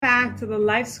back to the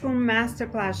Life School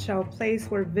Masterclass show, a place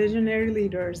where visionary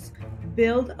leaders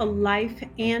build a life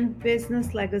and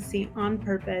business legacy on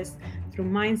purpose through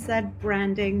mindset,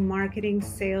 branding, marketing,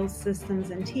 sales,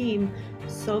 systems, and team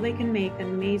so they can make an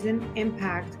amazing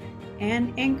impact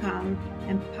and income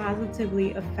and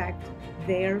positively affect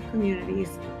their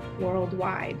communities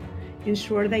worldwide.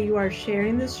 Ensure that you are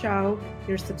sharing this show,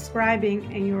 you're subscribing,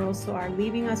 and you also are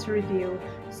leaving us a review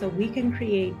so we can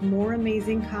create more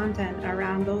amazing content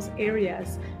around those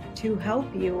areas to help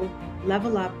you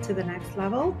level up to the next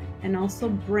level and also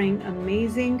bring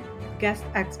amazing guest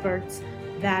experts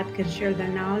that can share their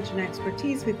knowledge and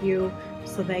expertise with you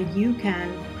so that you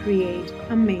can create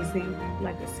amazing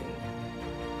legacy.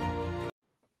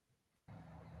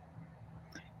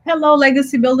 Hello,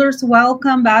 Legacy Builders.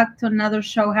 Welcome back to another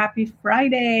show. Happy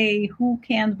Friday. Who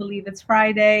can't believe it's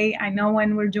Friday? I know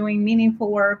when we're doing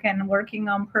meaningful work and working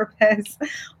on purpose,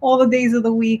 all the days of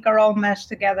the week are all meshed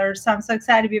together. So I'm so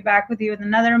excited to be back with you with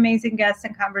another amazing guest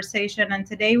and conversation. And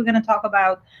today we're going to talk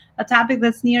about a topic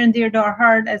that's near and dear to our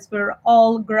heart as we're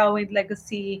all growing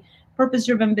legacy,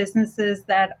 purpose-driven businesses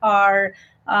that are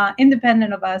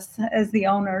independent of us as the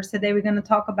owners. Today, we're going to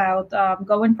talk about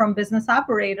going from business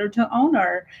operator to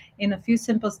owner in a few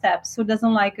simple steps. Who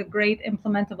doesn't like a great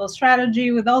implementable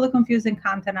strategy with all the confusing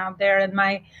content out there? And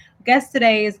my guest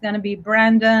today is going to be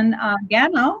Brandon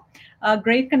Gano, a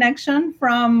great connection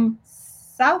from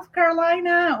South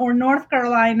Carolina or North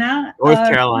Carolina. North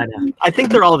Carolina. I think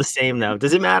they're all the same, though.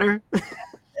 Does it matter?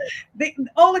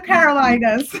 All the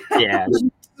Carolinas. Yeah,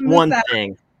 one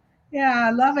thing. Yeah,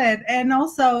 I love it. And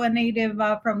also a native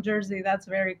from Jersey. That's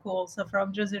very cool. So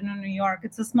from Jersey to New York,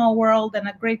 it's a small world and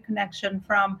a great connection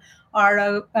from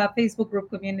our Facebook group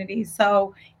community.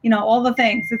 So, all the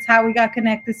things. It's how we got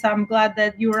connected. So I'm glad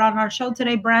that you were on our show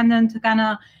today, Brandon, to kind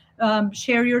of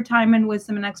share your time and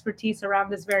wisdom and expertise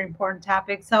around this very important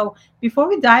topic. So before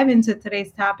we dive into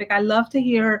today's topic, I love to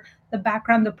hear the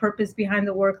background, the purpose behind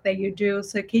the work that you do.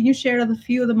 So can you share a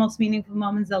few of the most meaningful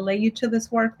moments that led you to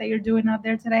this work that you're doing out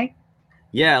there today?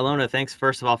 Yeah, Alona, thanks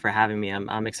first of all for having me.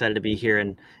 I'm excited to be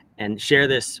here and share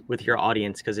this with your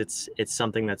audience because it's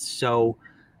something that's so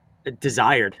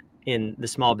desired in the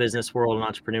small business world and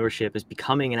entrepreneurship is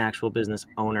becoming an actual business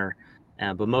owner.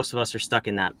 But most of us are stuck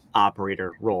in that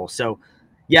operator role. So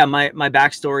yeah, my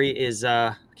backstory is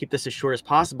keep this as short as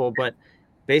possible, but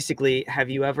basically have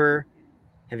you ever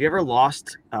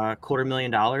lost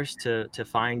 $250,000 to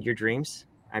find your dreams?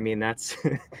 I mean, that's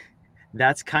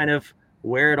that's kind of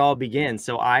where it all began.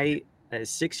 So I,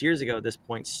 6 years ago at this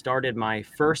point, started my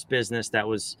first business that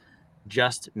was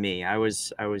just me. I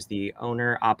was the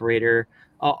owner, operator,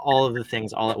 all of the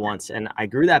things all at once. And I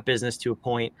grew that business to a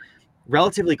point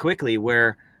relatively quickly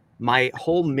where my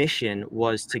whole mission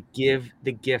was to give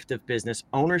the gift of business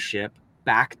ownership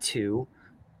back to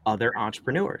other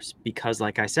entrepreneurs. Because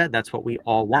like I said, that's what we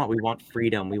all want. We want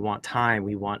freedom. We want time.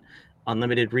 We want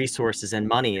unlimited resources and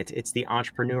money. It's the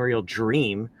entrepreneurial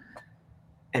dream.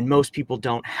 And most people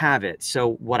don't have it.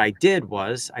 So what I did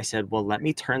was I said, well, let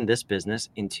me turn this business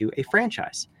into a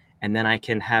franchise. And then I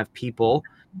can have people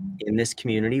in this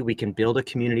community. We can build a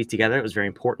community together. It was very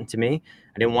important to me.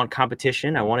 I didn't want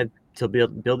competition. I wanted to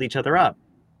build each other up.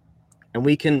 And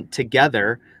we can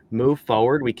together move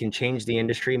forward. We can change the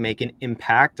industry, make an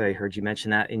impact. I heard you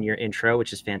mention that in your intro,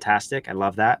 which is fantastic. I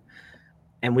love that.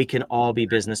 And we can all be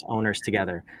business owners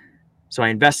together. So I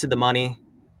invested the money.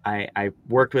 I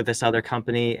worked with this other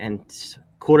company, and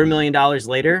 $250,000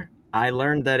 later, I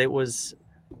learned that it was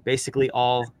basically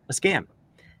all a scam.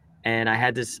 And I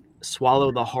had to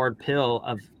swallow the hard pill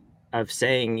of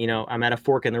saying, I'm at a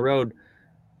fork in the road.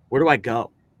 Where do I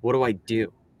go? What do I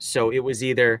do? So it was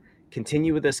either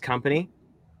continue with this company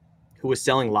who was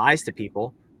selling lies to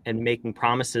people and making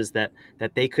promises that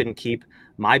they couldn't keep,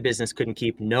 my business couldn't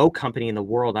keep, no company in the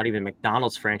world, not even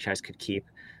McDonald's franchise could keep,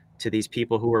 to these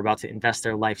people who were about to invest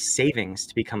their life savings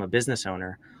to become a business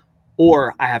owner,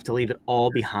 or I have to leave it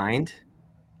all behind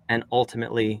and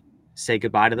ultimately say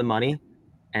goodbye to the money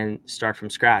and start from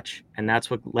scratch. And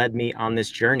that's what led me on this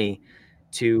journey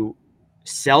to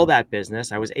sell that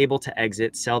business. I was able to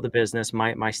exit, sell the business,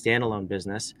 my standalone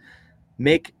business,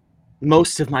 make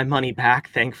most of my money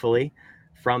back, thankfully,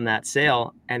 from that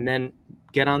sale, and then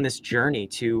get on this journey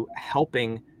to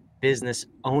helping business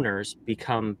operators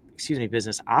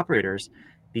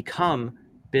become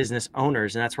business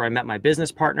owners. And that's where I met my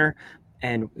business partner.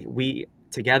 And we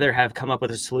together have come up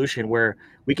with a solution where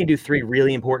we can do three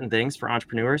really important things for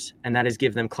entrepreneurs. And that is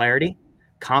give them clarity,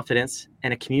 confidence,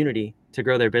 and a community to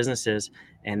grow their businesses.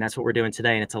 And that's what we're doing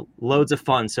today. And it's loads of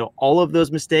fun. So all of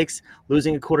those mistakes,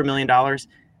 losing $250,000,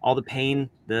 all the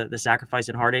pain, the sacrifice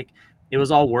and heartache, it was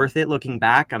all worth it looking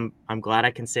back. I'm glad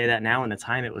I can say that now. In the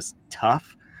time, it was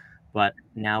tough, but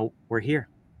now we're here.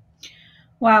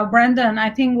 Wow, Brandon, I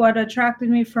think what attracted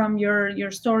me from your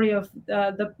story of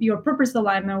your purpose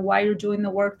alignment, why you're doing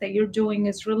the work that you're doing,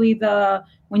 is really the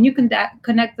when you can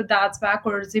connect the dots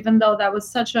backwards. Even though that was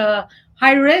such a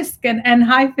high risk and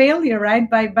high failure, right?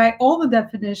 By all the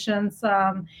definitions,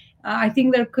 I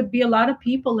think there could be a lot of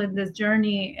people in this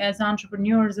journey as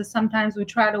entrepreneurs. That sometimes we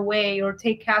try to weigh or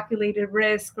take calculated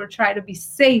risk or try to be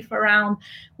safe around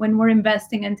when we're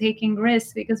investing and taking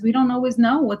risks because we don't always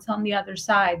know what's on the other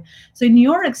side. So, in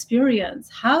your experience,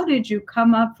 how did you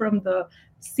come up from the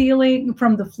ceiling,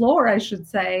 from the floor, I should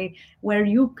say, where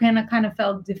you kind of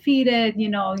felt defeated?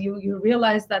 You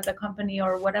realized that the company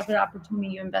or whatever opportunity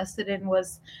you invested in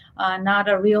was not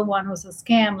a real one, was a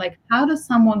scam. Like, how does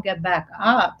someone get back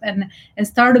up and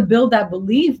start to build that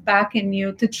belief back in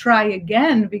you to try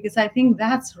again? Because I think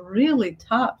that's really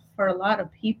tough for a lot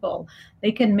of people.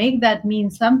 They can make that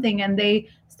mean something, and they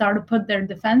start to put their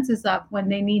defenses up when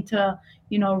they need to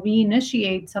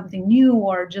reinitiate something new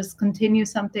or just continue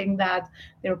something that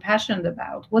they're passionate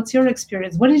about. What's your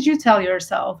experience? What did you tell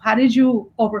yourself? How did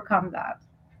you overcome that?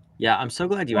 Yeah, I'm so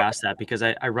glad you asked that because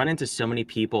I run into so many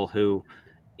people who,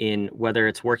 in whether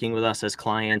it's working with us as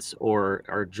clients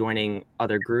or joining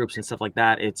other groups and stuff like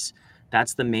that,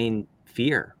 that's the main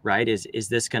fear, right? Is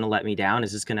this going to let me down?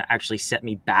 Is this going to actually set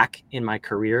me back in my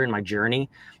career and my journey?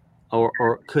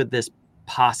 Or could this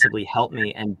possibly help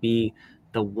me and be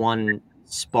the one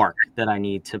spark that I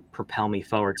need to propel me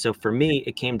forward? So for me,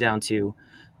 it came down to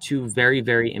two very,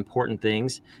 very important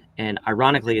things. And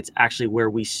ironically, it's actually where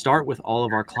we start with all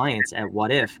of our clients at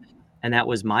What If. And that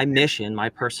was my mission, my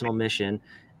personal mission,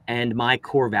 and my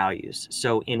core values.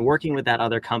 So in working with that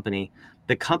other company,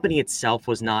 the company itself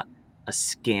was not a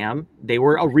scam. They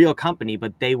were a real company,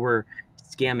 but they were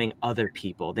scamming other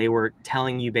people. They were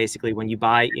telling you basically when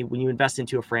you invest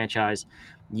into a franchise,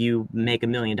 you make $1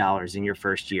 million in your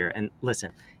first year. And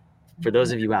listen, for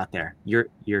those of you out there,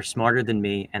 you're smarter than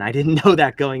me, and I didn't know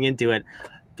that going into it.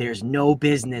 There's no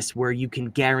business where you can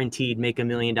guaranteed make $1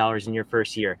 million in your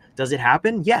first year. Does it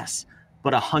happen? Yes,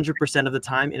 but 100% of the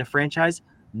time in a franchise,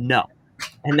 no.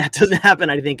 And that doesn't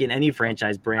happen, I think, in any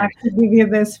franchise I brand. should give you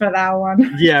this for that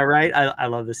one. Yeah, right. I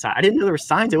love the sign. I didn't know there were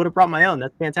signs. I would have brought my own.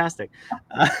 That's fantastic.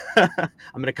 I'm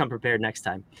gonna come prepared next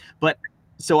time. But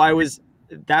so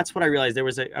that's what I realized. There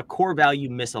was a core value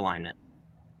misalignment.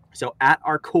 So at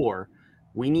our core,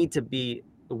 we need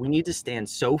to stand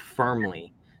so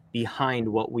firmly behind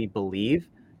what we believe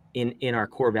in our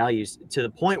core values to the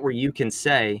point where you can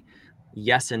say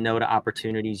yes and no to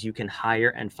opportunities. You can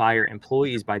hire and fire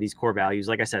employees by these core values.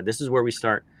 Like I said, this is where we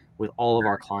start with all of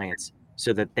our clients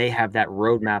so that they have that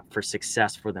roadmap for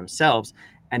success for themselves.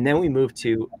 And then we move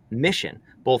to mission,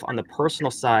 both on the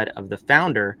personal side of the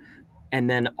founder and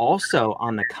then also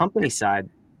on the company side.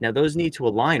 Now, those need to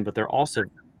align, but they're also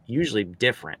usually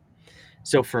different.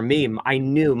 So for me, I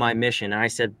knew my mission, and I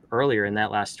said earlier in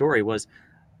that last story, was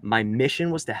my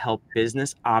mission was to help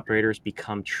business operators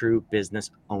become true business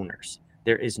owners.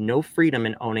 There is no freedom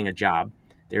in owning a job.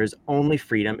 There is only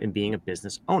freedom in being a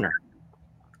business owner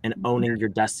and owning your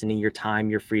destiny, your time,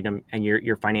 your freedom, and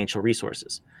your financial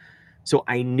resources. So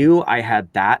I knew I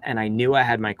had that, and I knew I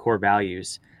had my core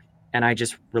values, and I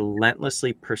just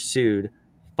relentlessly pursued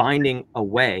finding a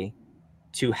way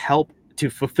to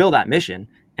fulfill that mission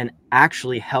and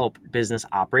actually help business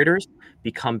operators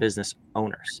become business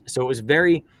owners. So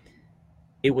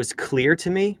it was clear to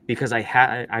me because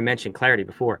I mentioned clarity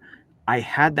before. I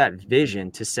had that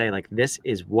vision to say, like, this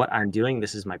is what I'm doing,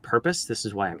 this is my purpose, this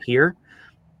is why I'm here.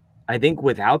 I think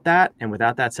without that, and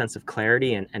without that sense of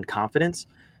clarity and confidence,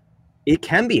 it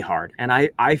can be hard. And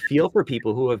I feel for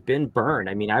people who have been burned.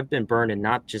 I mean, I've been burned in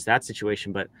not just that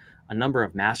situation, but a number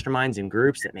of masterminds and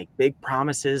groups that make big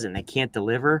promises and they can't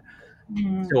deliver.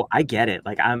 Mm. So I get it.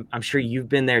 Like I'm sure you've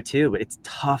been there too, but it's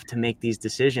tough to make these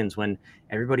decisions when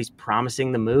everybody's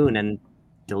promising the moon and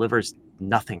delivers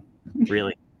nothing,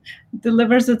 really.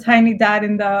 Delivers a tiny dot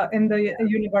in the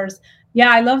universe. Yeah,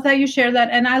 I love that you share that,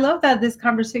 and I love that this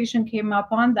conversation came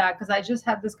up on that because I just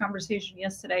had this conversation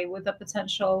yesterday with a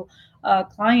potential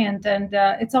client, and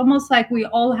it's almost like we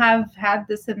all have had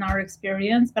this in our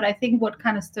experience. But I think what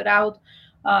kind of stood out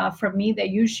for me that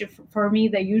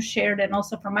you shared, and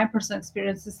also from my personal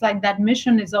experience, it's like that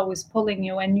mission is always pulling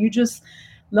you, and you just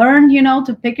learn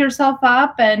to pick yourself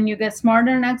up, and you get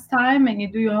smarter next time, and you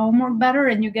do your homework better,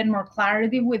 and you get more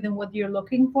clarity within what you're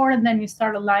looking for, and then you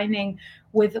start aligning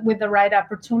with the right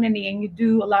opportunity, and you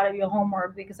do a lot of your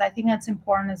homework, because I think that's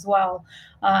important as well,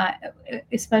 uh,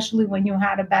 especially when you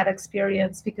had a bad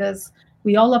experience, because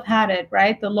We all have had it,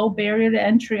 right? The low barrier to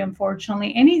entry,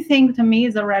 unfortunately. Anything to me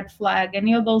is a red flag.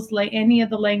 Any of those, any of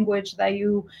the language that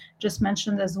you just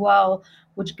mentioned as well,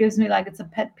 which gives me like it's a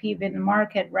pet peeve in the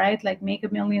market, right? Like make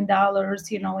 $1 million,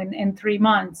 in 3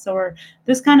 months, or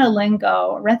this kind of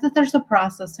lingo. Right, that there's a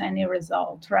process to any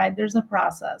result, right? There's a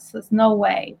process. There's no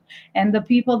way. And the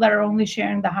people that are only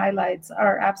sharing the highlights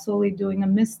are absolutely doing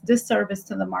a disservice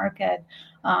to the market,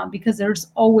 because there's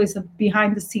always a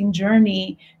behind the scene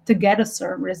journey to get a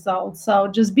certain result. So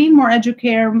just being more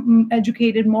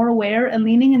educated, more aware, and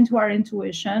leaning into our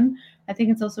intuition. I think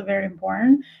it's also very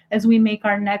important as we make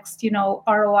our next,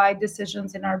 ROI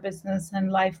decisions in our business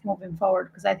and life moving forward,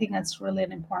 because I think that's really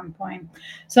an important point.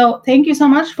 So thank you so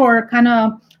much for kind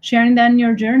of sharing that in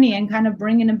your journey and kind of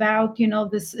bringing about,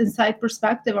 this insight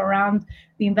perspective around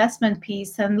the investment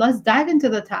piece. And let's dive into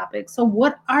the topic. So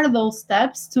what are those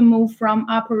steps to move from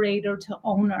operator to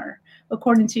owner,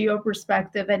 according to your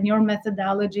perspective and your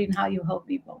methodology and how you help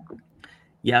people?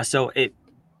 Yeah, so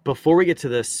before we get to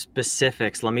the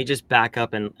specifics, let me just back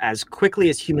up and as quickly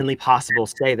as humanly possible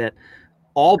say that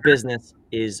all business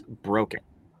is broken.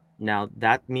 Now,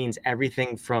 that means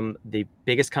everything from the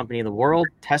biggest company in the world,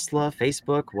 Tesla,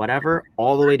 Facebook, whatever,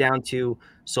 all the way down to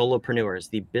solopreneurs.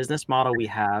 The business model we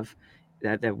have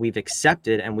that we've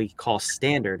accepted and we call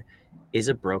standard is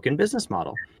a broken business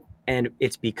model. And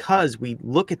it's because we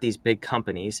look at these big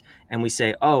companies and we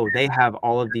say, oh, they have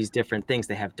all of these different things.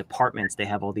 They have departments, they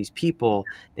have all these people,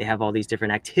 they have all these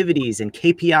different activities and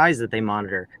KPIs that they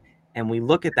monitor. And we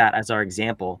look at that as our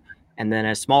example. And then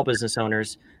as small business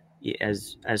owners,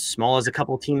 as small as a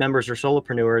couple of team members or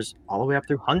solopreneurs, all the way up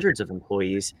through hundreds of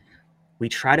employees, we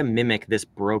try to mimic this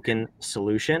broken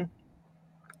solution,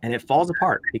 and it falls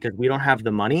apart because we don't have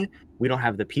the money, we don't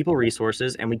have the people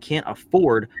resources, and we can't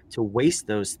afford to waste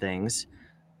those things.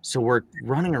 So we're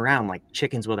running around like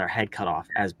chickens with our head cut off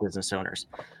as business owners.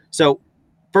 So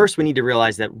first, we need to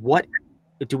realize that what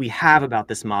do we have about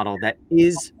this model that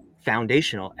is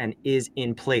foundational and is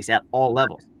in place at all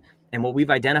levels? And what we've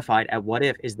identified at What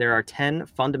If is there are 10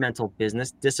 fundamental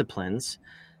business disciplines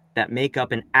that make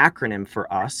up an acronym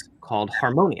for us called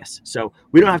Harmonious. So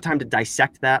we don't have time to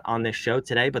dissect that on this show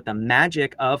today, but the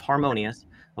magic of Harmonious,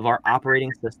 of our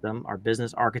operating system, our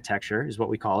business architecture is what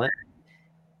we call it,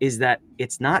 is that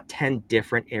it's not 10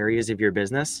 different areas of your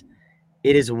business.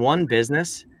 It is one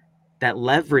business that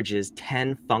leverages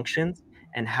 10 functions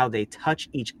and how they touch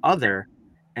each other.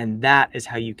 And that is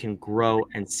how you can grow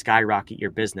and skyrocket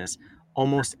your business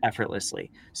almost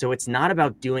effortlessly. So it's not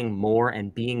about doing more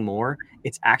and being more.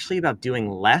 It's actually about doing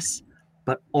less,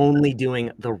 but only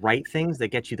doing the right things that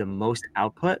get you the most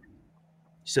output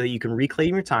so that you can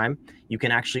reclaim your time, you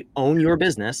can actually own your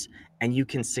business, and you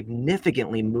can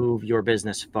significantly move your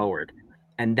business forward.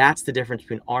 And that's the difference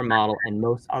between our model and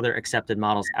most other accepted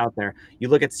models out there. You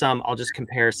look at some, I'll just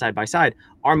compare side by side,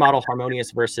 our model,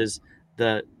 Harmonious, versus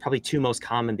the probably two most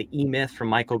common, the E-Myth from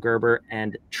Michael Gerber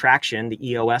and Traction, the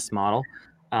EOS model,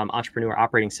 Entrepreneur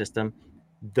Operating System.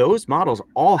 Those models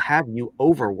all have you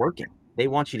overworking. They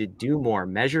want you to do more,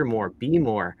 measure more, be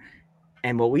more.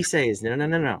 And what we say is, no, no,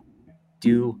 no, no,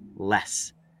 do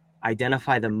less.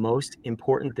 Identify the most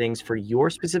important things for your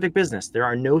specific business. There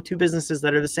are no two businesses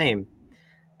that are the same,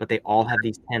 but they all have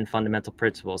these 10 fundamental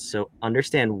principles. So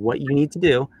understand what you need to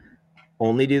do,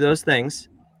 only do those things,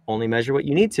 only measure what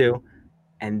you need to,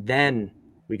 and then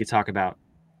we could talk about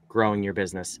growing your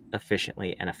business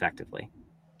efficiently and effectively.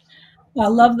 I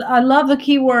love the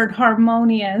keyword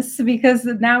harmonious, because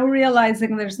now we're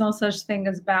realizing there's no such thing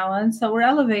as balance. So we're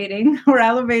elevating, we're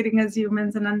elevating as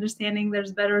humans and understanding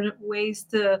there's better ways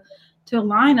to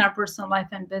align our personal life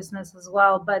and business as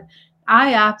well. But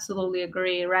I absolutely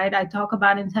agree, right? I talk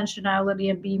about intentionality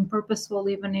and being purposeful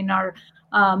even in our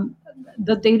um,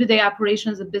 the day-to-day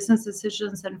operations of business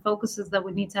decisions and focuses that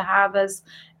we need to have as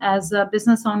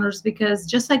business owners, because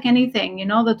just like anything, the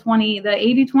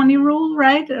 80/20 rule,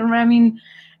 right? I mean,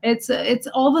 it's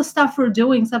all the stuff we're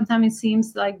doing sometimes it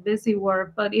seems like busy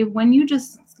work, but if when you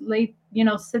just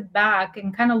sit back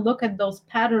and kind of look at those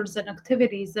patterns and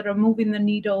activities that are moving the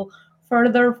needle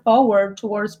further forward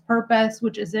towards purpose,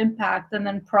 which is impact, and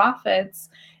then profits,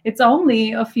 it's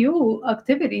only a few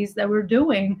activities that we're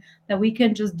doing that we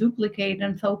can just duplicate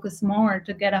and focus more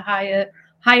to get a higher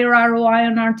ROI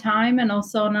on our time, and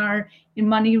also on our in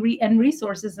money and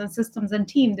resources and systems and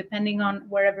team, depending on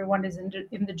where everyone is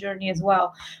in the journey as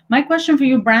well. My question for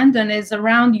you, Brandon, is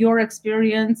around your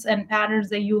experience and patterns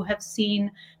that you have seen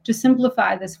to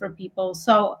simplify this for people.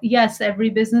 So yes, every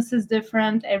business is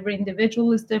different, every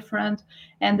individual is different,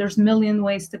 and there's a million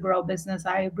ways to grow business.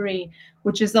 I agree,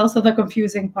 which is also the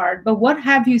confusing part. But what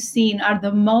have you seen are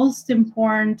the most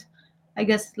important I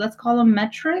guess let's call them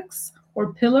metrics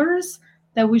or pillars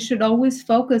that we should always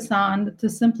focus on to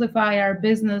simplify our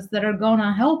business that are going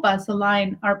to help us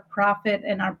align our profit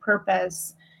and our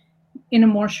purpose in a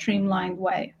more streamlined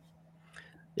way?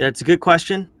 Yeah, it's a good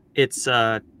question. It's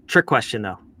a trick question,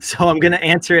 though. So I'm going to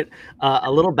answer it a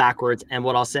little backwards. And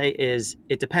what I'll say is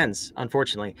it depends,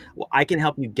 unfortunately. Well, I can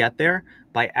help you get there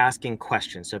by asking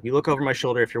questions. So if you look over my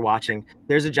shoulder, if you're watching,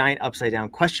 there's a giant upside down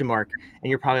question mark. And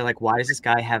you're probably like, why does this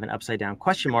guy have an upside down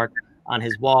question mark on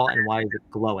his wall and why is it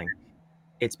glowing?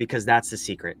 It's because that's the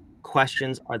secret.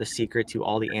 Questions are the secret to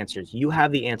all the answers. You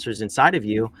have the answers inside of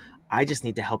you. I just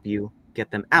need to help you get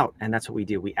them out. And that's what we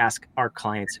do. We ask our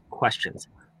clients questions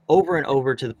over and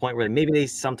over to the point where maybe they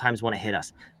sometimes want to hit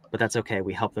us, but that's okay.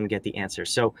 We help them get the answer.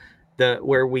 So the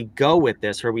where we go with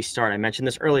this, where we start, I mentioned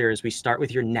this earlier, is we start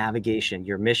with your navigation,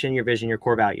 your mission, your vision, your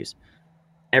core values.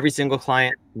 Every single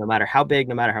client, no matter how big,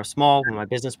 no matter how small, when my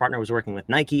business partner was working with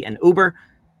Nike and Uber,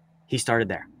 he started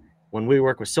there. When we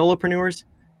work with solopreneurs,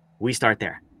 we start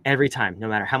there every time, no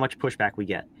matter how much pushback we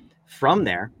get. From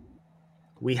there,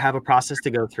 we have a process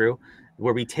to go through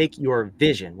where we take your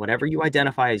vision, whatever you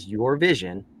identify as your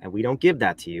vision, and we don't give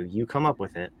that to you, you come up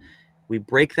with it. We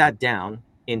break that down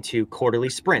into quarterly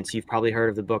sprints. You've probably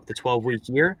heard of the book, The 12-Week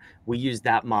Year. We use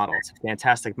that model. It's a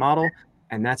fantastic model.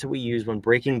 And that's what we use when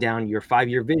breaking down your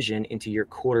 5-year vision into your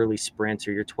quarterly sprints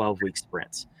or your 12-week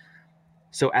sprints.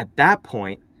 So at that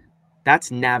point,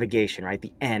 that's navigation, right?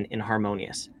 The N in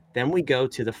harmonious. Then we go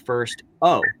to the first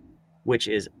O, which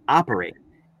is operate.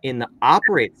 In the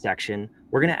operate section,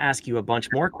 we're going to ask you a bunch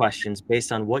more questions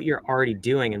based on what you're already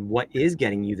doing and what is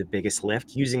getting you the biggest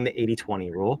lift using the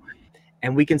 80-20 rule.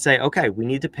 And we can say, okay, we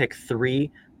need to pick 3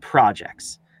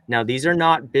 projects. Now, these are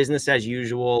not business as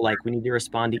usual, like we need to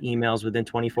respond to emails within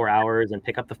 24 hours and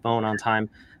pick up the phone on time,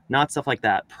 not stuff like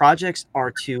that. Projects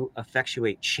are to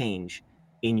effectuate change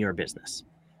in your business.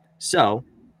 So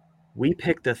we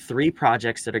pick the 3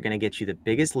 projects that are going to get you the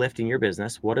biggest lift in your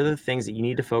business. What are the things that you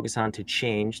need to focus on to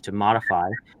change, to modify,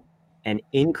 and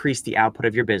increase the output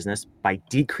of your business by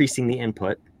decreasing the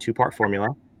input, 2-part formula.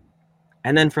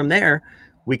 And then from there,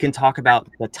 we can talk about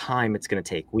the time it's going to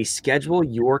take. We schedule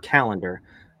your calendar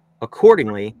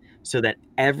accordingly so that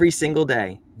every single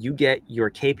day you get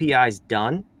your KPIs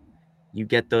done. You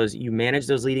get those, you manage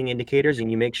those leading indicators,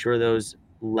 and you make sure those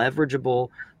leverageable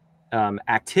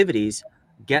activities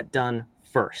get done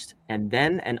first. And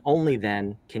then and only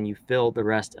then can you fill the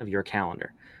rest of your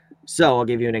calendar. So I'll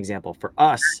give you an example. For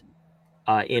us,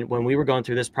 when we were going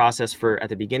through this process at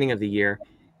the beginning of the year,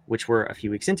 which we're a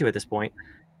few weeks into at this point,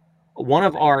 one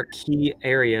of our key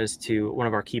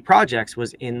projects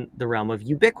was in the realm of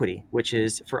ubiquity, which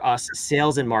is for us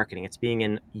sales and marketing. It's being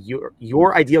in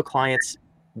your ideal clients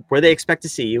where they expect to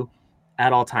see you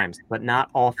at all times, but not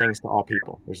all things to all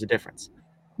people. There's a difference.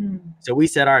 So we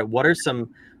said, all right, what are some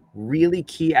really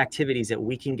key activities that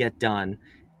we can get done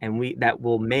and that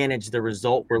will manage the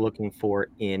result we're looking for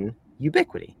in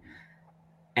ubiquity?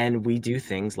 And we do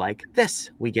things like this.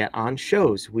 We get on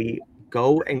shows. We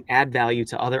go and add value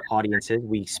to other audiences.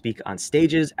 We speak on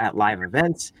stages, at live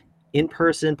events,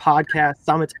 in-person podcasts,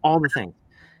 summits, all the things.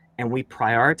 And we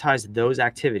prioritize those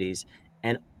activities.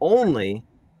 And only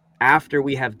after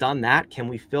we have done that can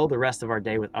we fill the rest of our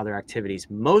day with other activities.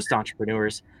 Most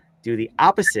entrepreneurs do the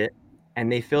opposite,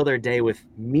 and they fill their day with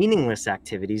meaningless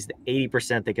activities, the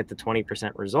 80% that get the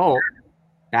 20% result,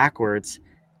 backwards.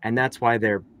 And that's why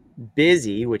they're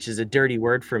busy, which is a dirty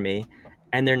word for me,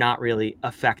 and they're not really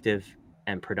effective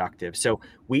and productive. So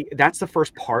that's the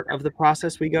first part of the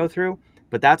process we go through,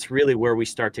 but that's really where we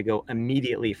start to go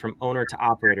immediately from owner to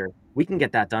operator. We can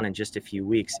get that done in just a few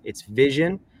weeks. It's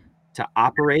vision to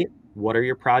operate. What are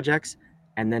your projects?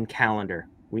 And then calendar.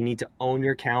 We need to own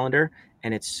your calendar.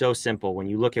 And it's so simple. When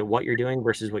you look at what you're doing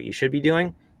versus what you should be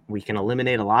doing, we can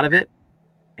eliminate a lot of it.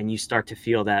 And you start to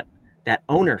feel that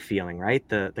owner feeling, right?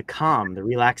 The calm, the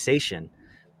relaxation.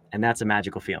 And that's a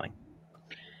magical feeling.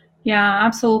 Yeah,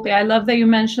 absolutely. I love that you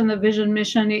mentioned the vision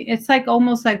mission. It's like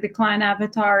almost like the client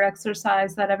avatar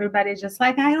exercise that everybody just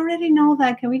like, I already know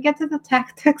that. Can we get to the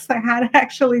tactics like how to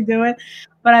actually do it?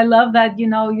 But I love that,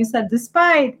 you said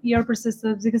despite your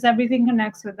persistence, because everything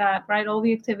connects with that, right? All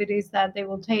the activities that they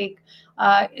will take,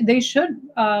 they should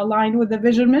align with the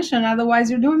vision mission. Otherwise,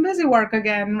 you're doing busy work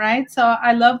again, right? So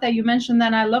I love that you mentioned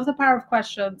that. I love the power of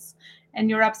questions and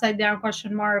your upside down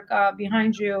question mark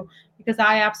behind you, because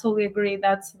I absolutely agree.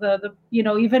 That's the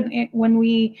even when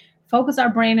we focus our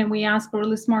brain and we ask a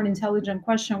really smart, intelligent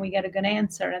question, we get a good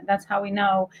answer. And that's how we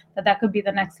know that that could be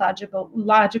the next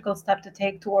logical step to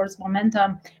take towards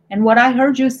momentum. And what I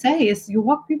heard you say is you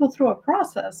walk people through a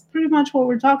process, pretty much what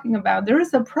we're talking about. There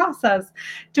is a process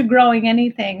to growing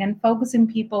anything, and focusing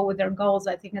people with their goals.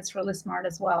 I think it's really smart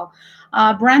as well.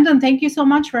 Brandon, thank you so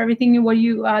much for everything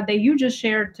that you just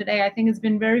shared today. I think it's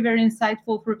been very, very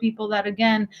insightful for people that,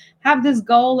 again, have this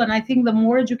goal. And I think the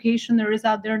more education there is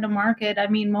out there in the market, I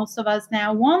mean, most of us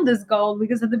now want this goal,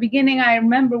 because at the beginning, I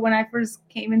remember when I first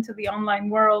came into the online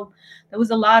world, there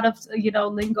was a lot of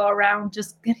lingo around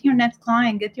just get your next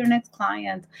client, get your next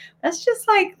client. That's just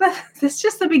like that's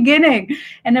just the beginning.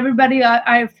 And everybody,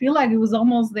 I feel like it was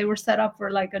almost they were set up for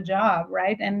like a job,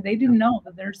 right? And they didn't know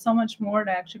that there's so much more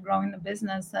to actually growing the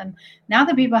business. And now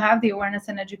that people have the awareness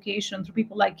and education through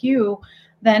people like you,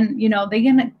 then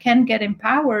they can get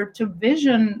empowered to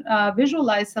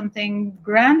visualize something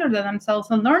grander than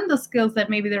themselves, and learn the skills that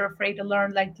maybe they're afraid to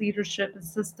learn, like leadership and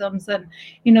systems, and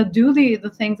do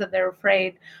the things that they're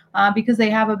afraid, because they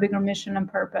have a bigger mission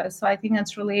and purpose. So I think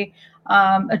that's really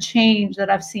a change that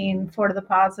I've seen for the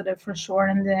positive, for sure,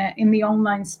 in the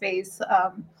online space,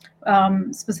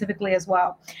 specifically as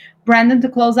well. Brandon, to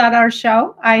close out our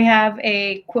show, I have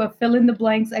a fill in the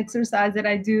blanks exercise that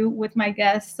I do with my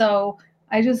guests. So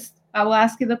I will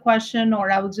ask you the question,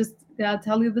 or I will just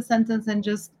tell you the sentence, and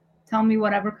just tell me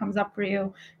whatever comes up for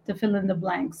you to fill in the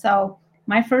blank. So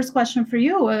my first question for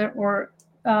you, or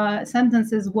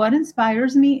sentence, is what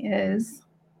inspires me is.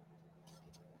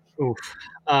 Oof.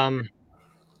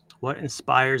 What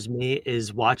inspires me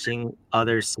is watching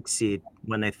others succeed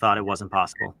when they thought it wasn't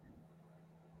possible.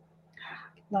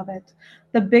 Love it.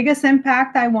 The biggest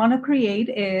impact I want to create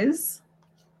is.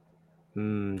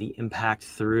 The impact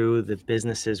through the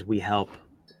businesses we help,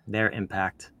 their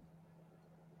impact.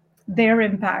 Their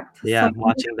impact. Yeah,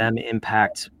 watching them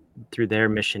impact through their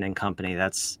mission and company.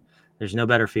 There's no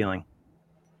better feeling.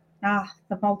 The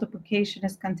multiplication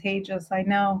is contagious. I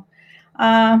know.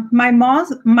 My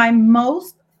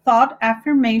most thought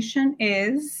affirmation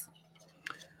is.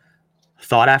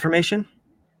 Thought affirmation?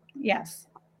 Yes.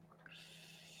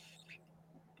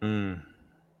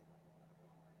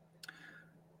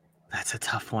 That's a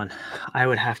tough one. I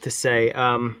would have to say,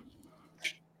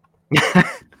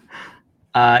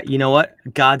 you know what?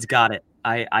 God's got it.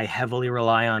 I heavily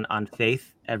rely on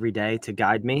faith every day to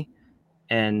guide me.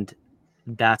 And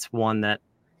that's one that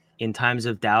in times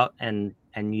of doubt and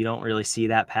you don't really see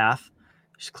that path,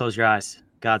 just close your eyes.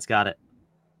 God's got it.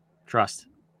 Trust.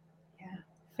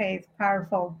 Faith,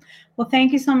 powerful. Well,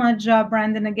 thank you so much,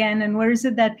 Brandon, again. And where is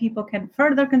it that people can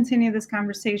further continue this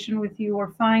conversation with you, or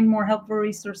find more helpful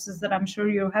resources that I'm sure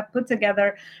you have put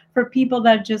together for people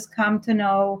that just come to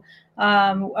know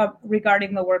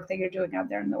regarding the work that you're doing out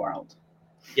there in the world?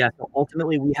 Yeah, so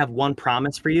ultimately we have one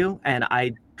promise for you, and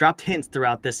I dropped hints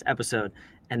throughout this episode,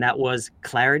 and that was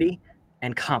clarity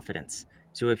and confidence.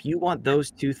 So if you want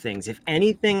those two things, if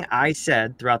anything I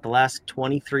said throughout the last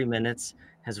 23 minutes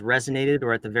has resonated,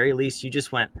 or at the very least you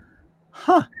just went,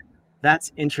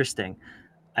 that's interesting,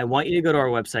 I want you to go to our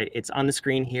website. It's on the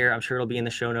screen here. I'm sure it'll be in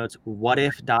the show notes.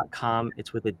 Whatif.com.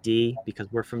 It's with a D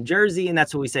because we're from Jersey, and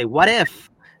that's what we say. What if?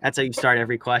 That's how you start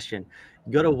every question.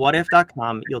 Go to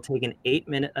whatif.com. You'll take an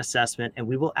 8-minute assessment, and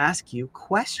we will ask you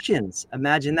questions.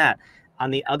 Imagine that. On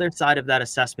the other side of that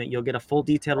assessment, you'll get a full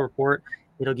detailed report.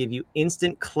 It'll give you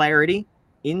instant clarity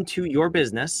into your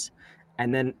business.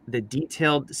 And then the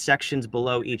detailed sections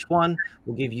below each one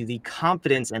will give you the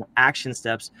confidence and action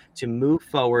steps to move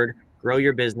forward, grow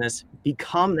your business,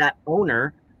 become that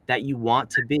owner that you want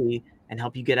to be, and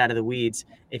help you get out of the weeds.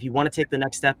 If you want to take the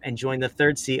next step and join the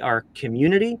third C, our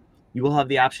community, you will have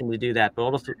the option to do that.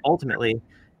 But ultimately,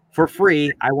 for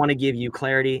free, I want to give you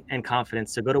clarity and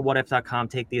confidence. So go to whatif.com,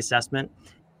 take the assessment,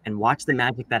 and watch the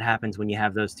magic that happens when you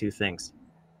have those two things.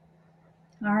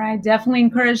 All right. Definitely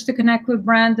encouraged to connect with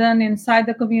Brandon inside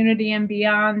the community and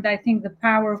beyond. I think the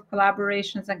power of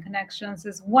collaborations and connections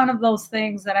is one of those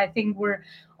things that I think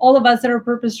all of us that are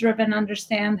purpose driven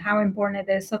understand how important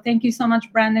it is. So thank you so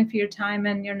much, Brandon, for your time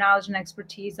and your knowledge and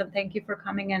expertise. And thank you for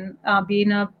coming and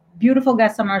being a beautiful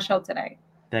guest on our show today.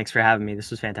 Thanks for having me.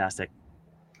 This was fantastic.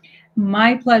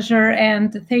 My pleasure.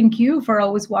 And thank you for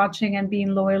always watching and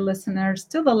being loyal listeners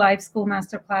to the Life School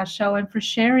Masterclass show, and for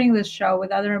sharing this show with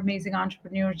other amazing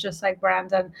entrepreneurs just like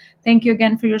Brandon. Thank you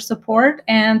again for your support.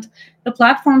 And the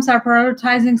platforms are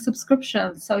prioritizing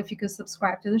subscriptions. So if you could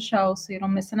subscribe to the show so you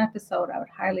don't miss an episode, I would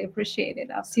highly appreciate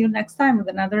it. I'll see you next time with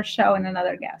another show and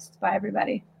another guest. Bye,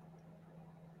 everybody.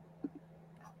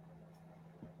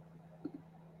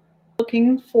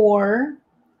 Looking for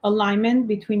alignment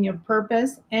between your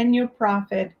purpose and your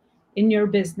profit, in your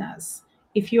business.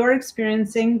 If you're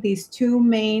experiencing these two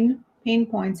main pain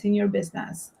points in your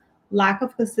business, lack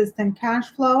of consistent cash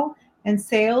flow and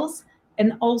sales,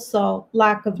 and also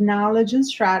lack of knowledge and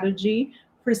strategy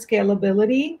for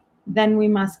scalability, then we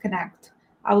must connect.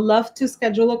 I would love to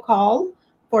schedule a call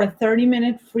for a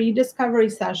 30-minute free discovery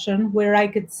session where I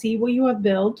could see what you have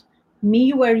built,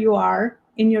 meet where you are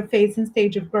in your phase and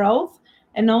stage of growth,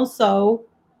 and also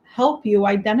help you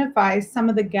identify some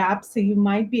of the gaps that you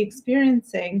might be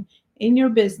experiencing in your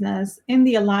business, in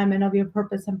the alignment of your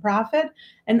purpose and profit,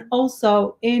 and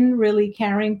also in really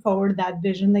carrying forward that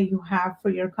vision that you have for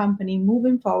your company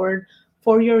moving forward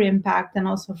for your impact and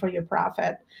also for your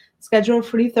profit. Schedule a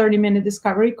free 30-minute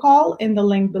discovery call in the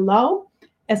link below,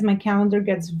 as my calendar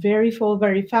gets very full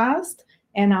very fast,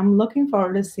 and I'm looking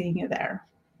forward to seeing you there.